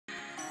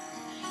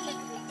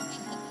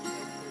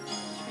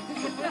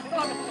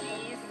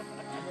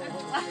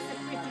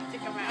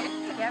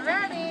Get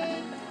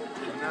ready.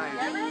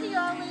 Get ready,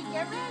 Ollie.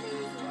 Get ready.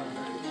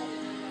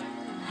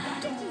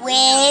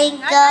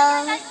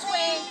 Twinkle,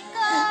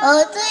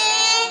 twinkle,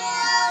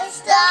 twinkle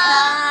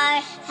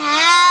star,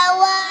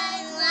 how I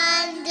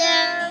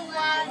wonder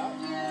what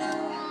you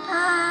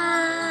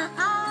are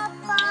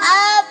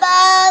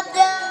above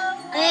the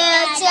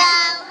world so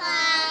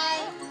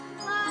high,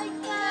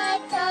 like a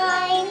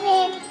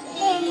diamond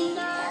in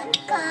the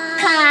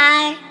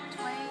sky.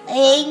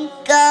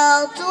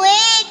 Twinkle,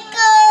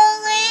 twinkle,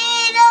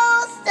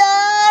 little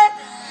star,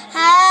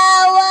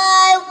 how I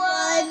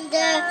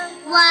wonder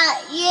what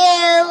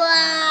you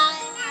are.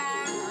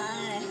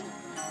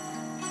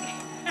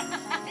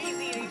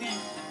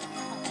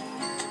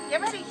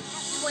 Get ready.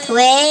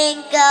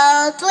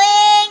 Twinkle,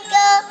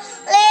 twinkle,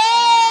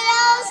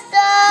 little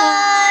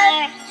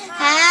star,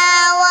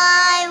 how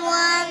I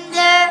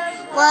wonder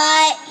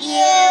what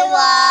you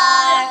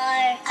are.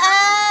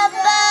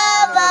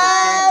 Above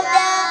all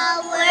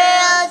the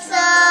world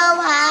so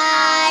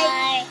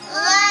high,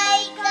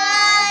 like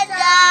a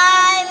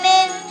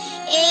diamond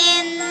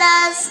in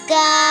the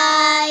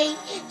sky.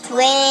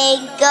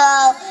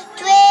 Twinkle,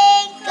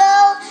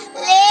 twinkle,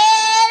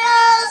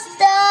 little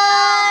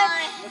star,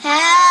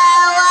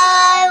 how I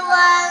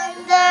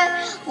wonder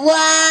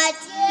what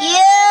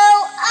you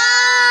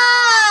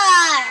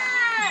are.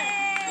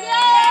 Yay!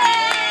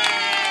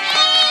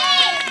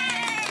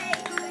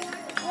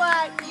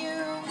 What you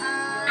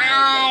are.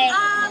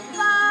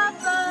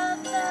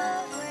 Above the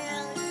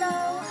world so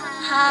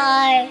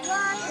high. Like a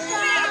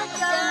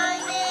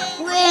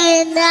diamond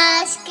in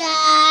the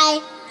sky.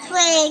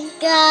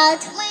 Twinkle,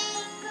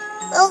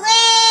 twinkle,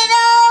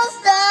 little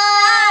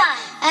star,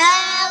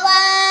 how I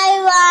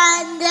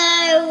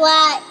wonder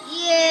what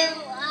you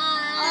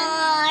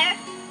are.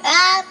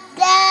 Up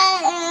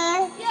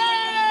there.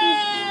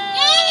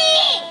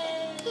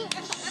 Yay!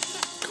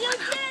 You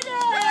did it!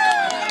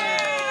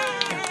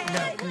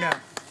 No.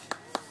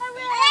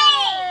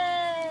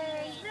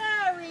 Hooray!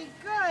 Very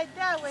good.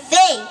 That was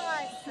Hey.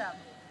 awesome.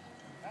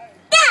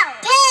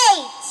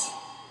 Page.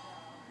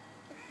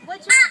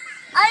 What's your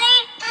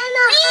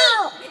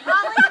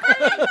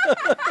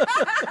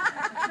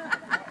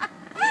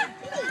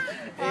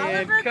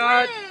And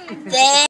cut. Green.